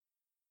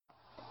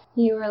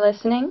You are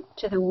listening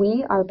to the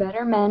We Are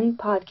Better Men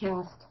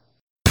podcast.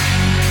 The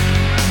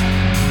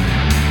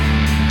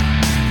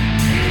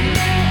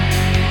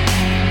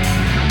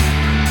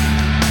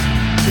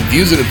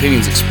views and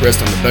opinions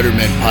expressed on the Better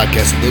Men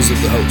podcast are those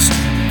of the host.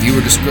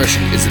 Viewer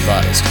discretion is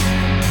advised.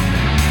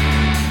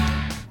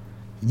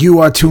 You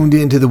are tuned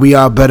in to the We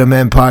Are Better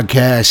Men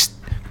podcast.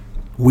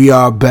 We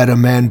Are Better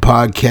Men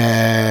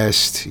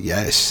podcast.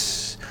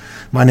 Yes.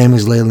 My name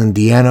is Leyland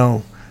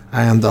Diano.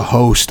 I am the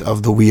host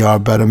of the We Are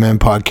Better Men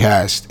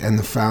podcast and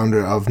the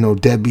founder of No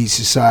Deadbeat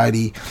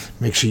Society.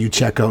 Make sure you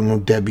check out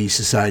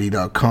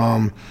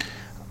nodeadbeatsociety.com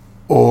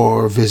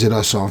or visit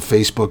us on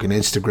Facebook and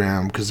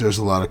Instagram because there's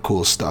a lot of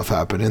cool stuff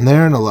happening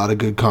there and a lot of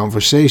good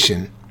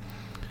conversation.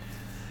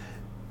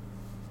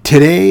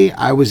 Today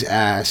I was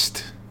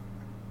asked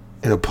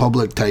in a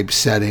public type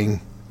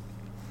setting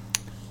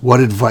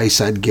what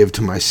advice I'd give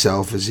to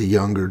myself as a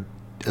younger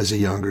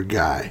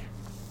guy.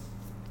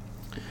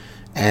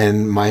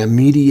 And my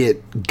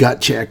immediate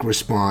gut check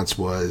response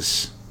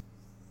was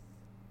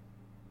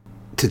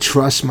to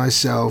trust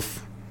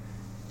myself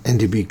and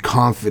to be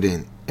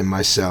confident in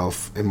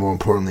myself, and more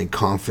importantly,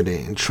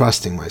 confident in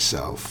trusting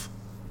myself.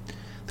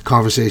 The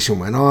conversation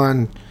went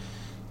on.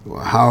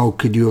 How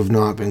could you have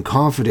not been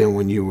confident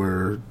when you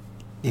were,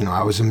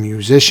 I was a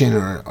musician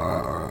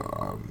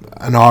or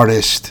an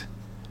artist,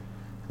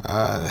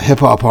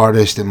 hip-hop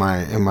artist in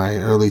my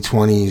early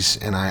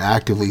 20s, and I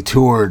actively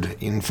toured.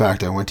 In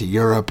fact, I went to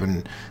Europe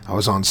and I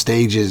was on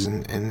stages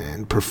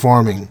and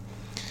performing.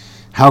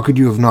 How could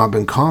you have not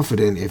been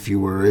confident if you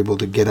were able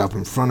to get up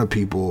in front of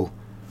people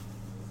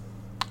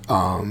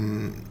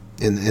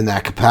in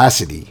that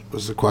capacity,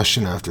 was the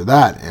question after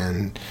that.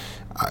 And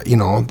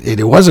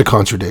it was a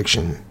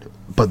contradiction,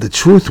 but the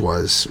truth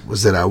was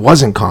that I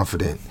wasn't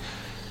confident.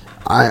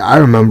 I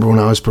remember when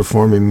I was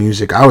performing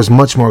music, I was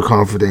much more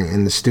confident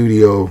in the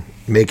studio,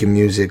 making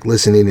music,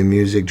 listening to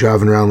music,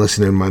 driving around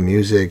listening to my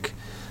music,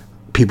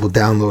 people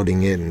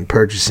downloading it and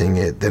purchasing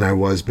it, than I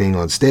was being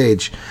on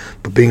stage.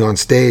 But being on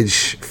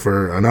stage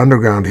for an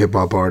underground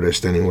hip-hop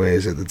artist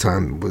anyways at the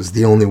time was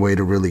the only way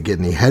to really get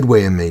any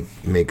headway and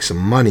make some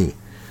money.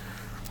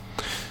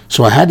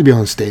 So I had to be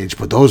on stage,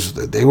 but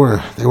they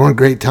weren't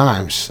great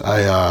times.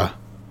 I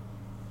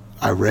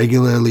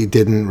regularly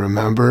didn't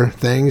remember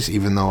things,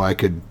 even though I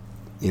could,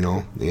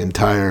 the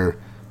entire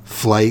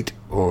flight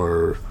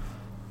or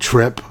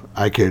trip,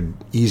 I could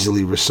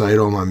easily recite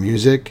all my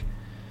music.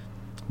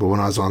 But when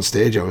I was on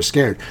stage, I was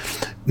scared.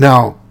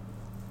 Now,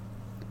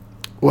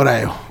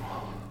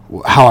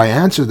 how I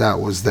answered that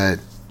was that,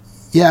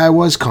 yeah, I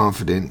was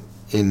confident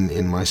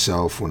in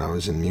myself when I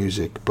was in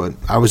music, but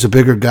I was a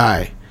bigger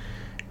guy.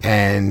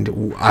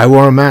 And I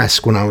wore a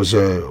mask when I was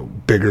a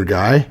bigger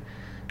guy,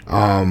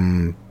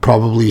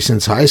 probably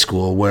since high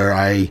school, where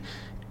I,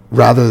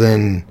 rather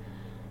than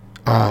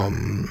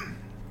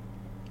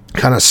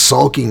kind of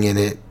sulking in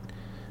it,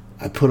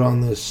 I put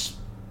on this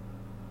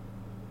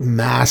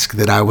mask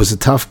that I was a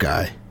tough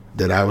guy,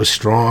 that I was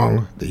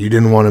strong, that you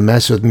didn't want to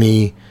mess with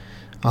me,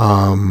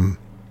 and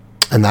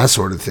that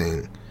sort of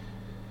thing.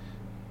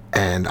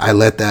 And I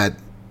let that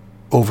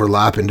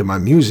overlap into my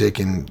music,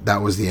 and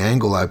that was the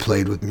angle I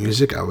played with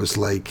music. I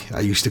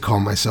used to call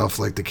myself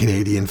like the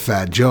Canadian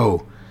Fat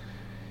Joe,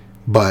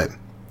 but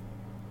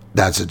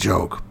that's a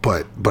joke,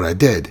 but I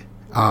did.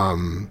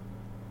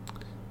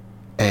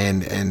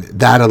 And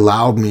that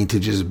allowed me to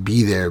just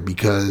be there,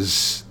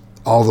 because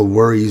all the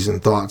worries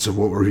and thoughts of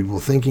what were people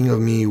thinking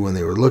of me when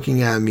they were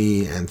looking at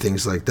me and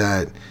things like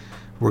that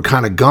were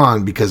kind of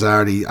gone, because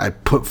I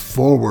put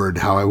forward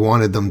how I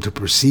wanted them to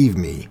perceive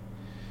me,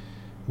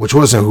 which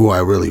wasn't who I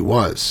really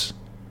was.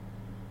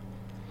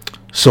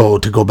 So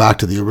to go back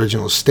to the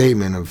original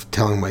statement of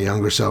telling my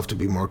younger self to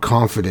be more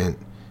confident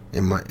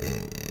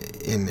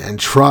and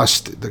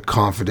trust the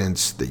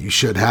confidence that you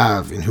should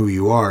have in who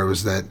you are,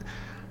 was that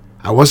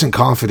I wasn't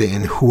confident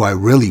in who I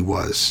really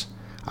was.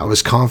 I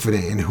was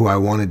confident in who I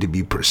wanted to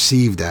be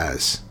perceived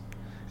as,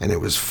 and it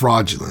was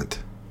fraudulent.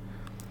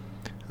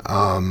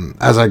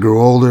 As I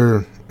grew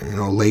older,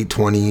 late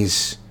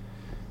 20s,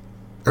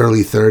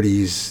 early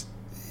 30s,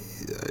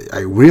 I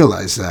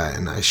realized that,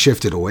 and I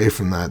shifted away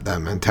from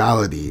that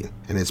mentality,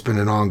 and it's been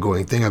an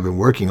ongoing thing I've been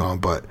working on.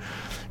 But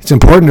it's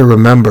important to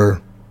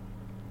remember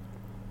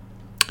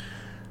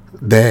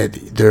that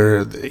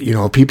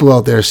people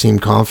out there seem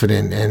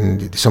confident,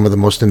 and some of the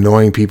most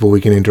annoying people we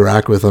can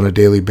interact with on a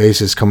daily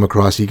basis come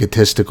across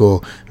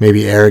egotistical,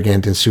 maybe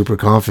arrogant, and super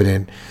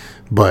confident.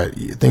 But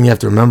the thing you have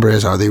to remember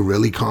is, are they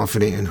really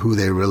confident in who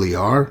they really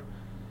are?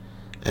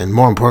 And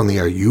more importantly,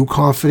 are you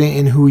confident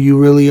in who you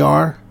really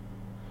are?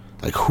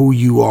 Like who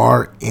you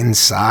are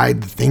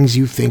inside, the things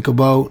you think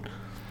about,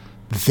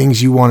 the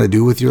things you want to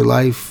do with your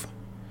life,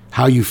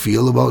 how you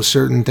feel about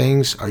certain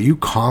things. Are you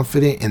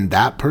confident in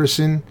that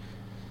person?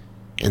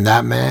 In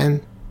that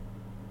man,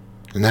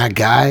 in that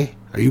guy?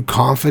 Are you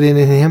confident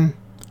in him?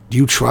 Do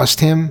you trust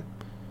him?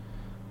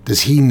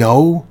 Does he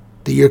know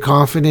that you're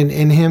confident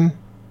in him?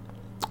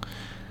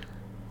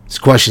 It's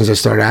questions I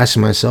started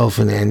asking myself,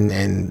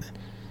 and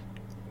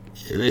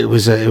it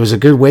was a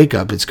good wake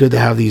up. It's good to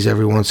have these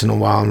every once in a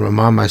while and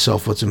remind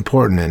myself what's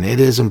important. And it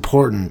is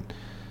important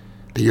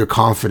that you're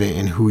confident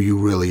in who you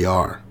really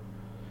are.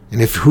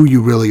 And if who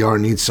you really are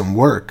needs some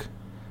work,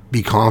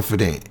 be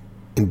confident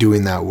in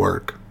doing that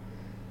work.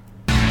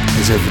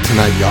 That's it for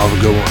tonight. Y'all have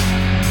a good one.